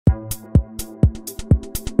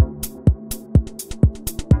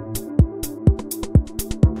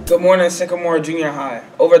Good morning, Sycamore Junior High.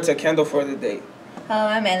 Over to Kendall for the date. Hello,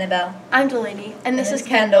 I'm Annabelle. I'm Delaney, and this is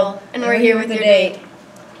Kendall, and we're here with your date.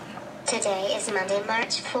 Today is Monday,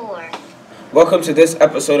 March 4th. Welcome to this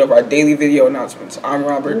episode of our daily video announcements. I'm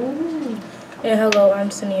Robert. And hello,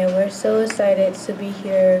 I'm Sonia. We're so excited to be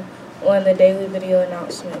here on the daily video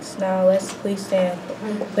announcements. Now let's please stand,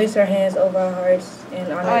 place our hands over our hearts,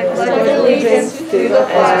 and honor I pledge allegiance to the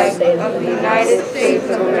flag of the United States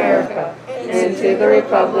of America and to the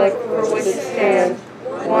republic for which it stands,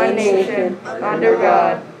 one nation, under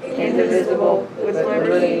God, indivisible, with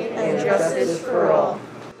liberty and justice for all.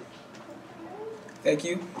 Thank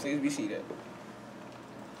you. Please be seated.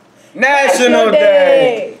 National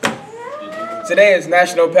Day! Today is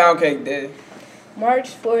National Pound Cake Day. March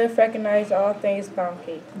 4th recognizes all things pound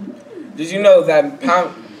cake. Did you know that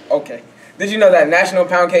National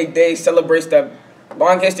Pound Cake Day celebrates the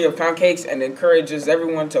long history of pound cakes and encourages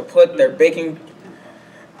everyone to take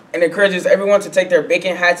their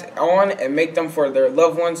baking hats on and make them for their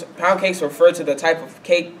loved ones. Pound cakes refer to the type of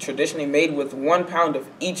cake traditionally made with 1 pound of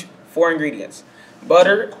each 4 ingredients: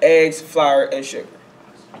 butter, eggs, flour, and sugar.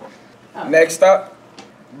 Next up,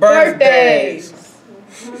 birthdays.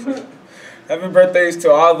 Happy birthdays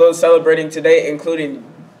to all those celebrating today, including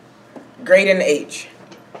Graydon H.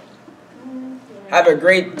 Have a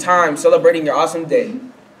great time celebrating your awesome day.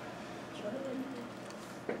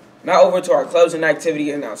 Now over to our clubs and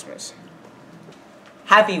activity announcements.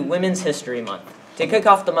 Happy Women's History Month. To kick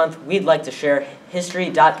off the month, we'd like to share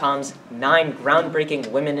History.com's 9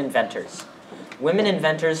 groundbreaking women inventors. Women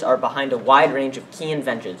inventors are behind a wide range of key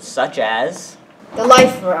inventions, such as The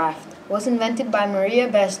life raft was invented by Maria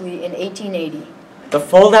Besley in 1880. the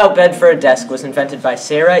fold-out bed for a desk was invented by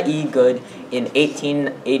Sarah E. Good in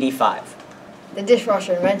 1885. The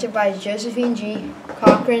dishwasher invented by Josephine G.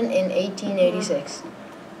 Cochran in 1886.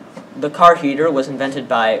 The car heater was invented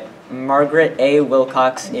by Margaret A.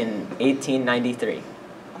 Wilcox in 1893.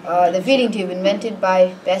 The feeding tube invented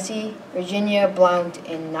by Bessie Virginia Blount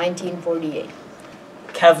in 1948.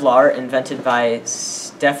 Kevlar invented by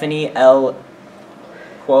Stephanie L.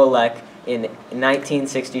 Kwolek in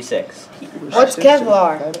 1966. What's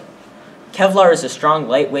Kevlar? Kevlar is a strong,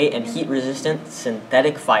 lightweight, and heat-resistant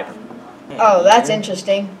synthetic fiber. Oh, that's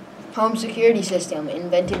interesting. Home security system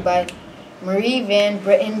invented by Marie Van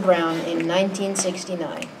Britten Brown in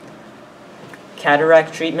 1969.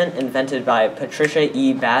 Cataract treatment invented by Patricia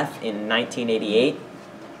E. Bath in 1988.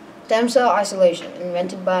 Stem cell isolation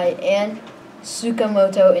invented by Anne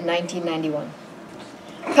Tsukamoto in 1991.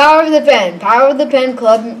 Power of the Pen. Power of the Pen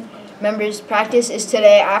Club members' practice is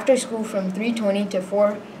today after school from 3:20 to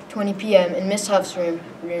 4:20 p.m. in Miss Huff's room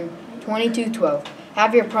 2212.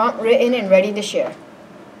 Have your prompt written and ready to share.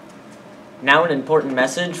 Now an important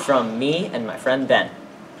message from me and my friend Ben.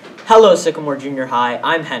 Hello, Sycamore Junior High.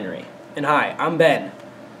 I'm Henry. And hi, I'm Ben.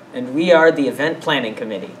 And we are the Event Planning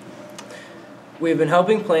Committee. We have been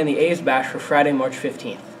helping plan the A's Bash for Friday, March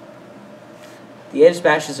 15th. The A's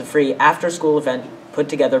Bash is a free after-school event put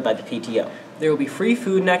together by the PTO. There will be free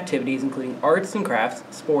food and activities including arts and crafts,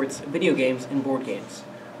 sports, video games, and board games.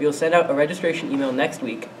 We will send out a registration email next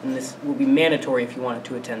week, and this will be mandatory if you wanted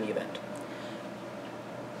to attend the event.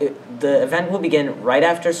 The event will begin right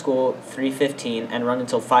after school, 3:15, and run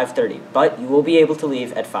until 5:30, but you will be able to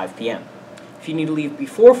leave at 5 p.m. If you need to leave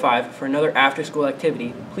before 5 for another after-school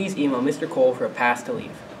activity, please email Mr. Cole for a pass to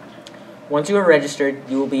leave. Once you are registered,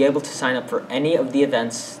 you will be able to sign up for any of the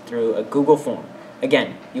events through a Google form.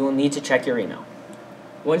 Again, you will need to check your email.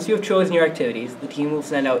 Once you have chosen your activities, the team will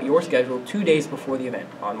send out your schedule 2 days before the event.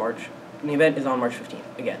 The event is on March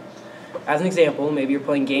 15th, again. As an example, maybe you're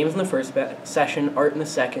playing games in the first session, art in the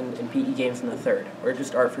second, and PE games in the third, or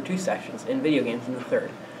just art for 2 sessions, and video games in the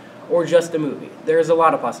third, or just a movie. There's a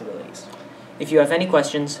lot of possibilities. If you have any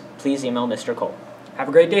questions, please email Mr. Cole. Have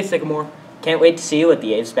a great day, Sycamore. Can't wait to see you at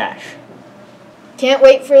the A's Bash. Can't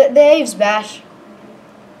wait for the A's Bash.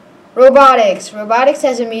 Robotics. Robotics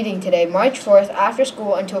has a meeting today, March 4th, after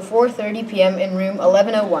school until 4:30 p.m. in room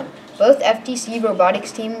 1101. Both FTC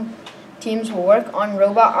robotics teams will work on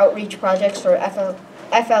robot outreach projects for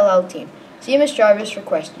FLL team. See Ms. Jarvis for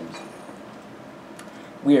questions.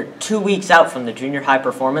 We are 2 weeks out from the junior high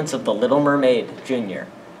performance of The Little Mermaid Junior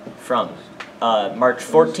from March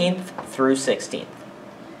 14th through 16th.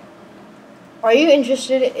 Are you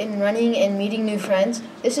interested in running and meeting new friends?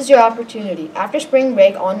 This is your opportunity. After spring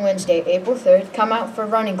break on Wednesday, April 3rd, come out for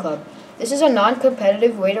Running Club. This is a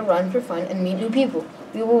non-competitive way to run for fun and meet new people.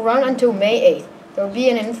 We will run until May 8th. There will be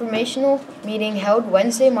an informational meeting held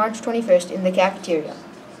Wednesday, March 21st in the cafeteria.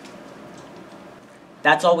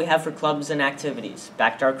 That's all we have for clubs and activities.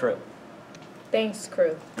 Back to our crew. Thanks,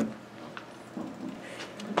 crew.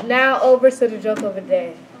 Now over to the joke of the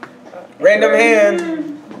day. Random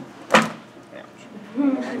hand.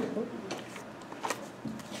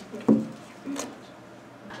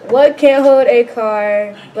 What can't hold a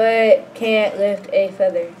car but can't lift a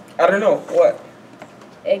feather? I don't know. What?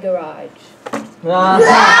 A garage. Oh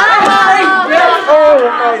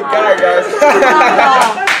my God,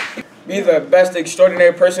 guys. Be the best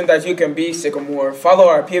extraordinary person that you can be, Sycamore. Follow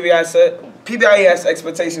our PBIS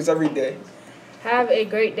expectations every day. Have a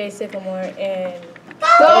great day, Sycamore, and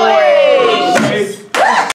Go away!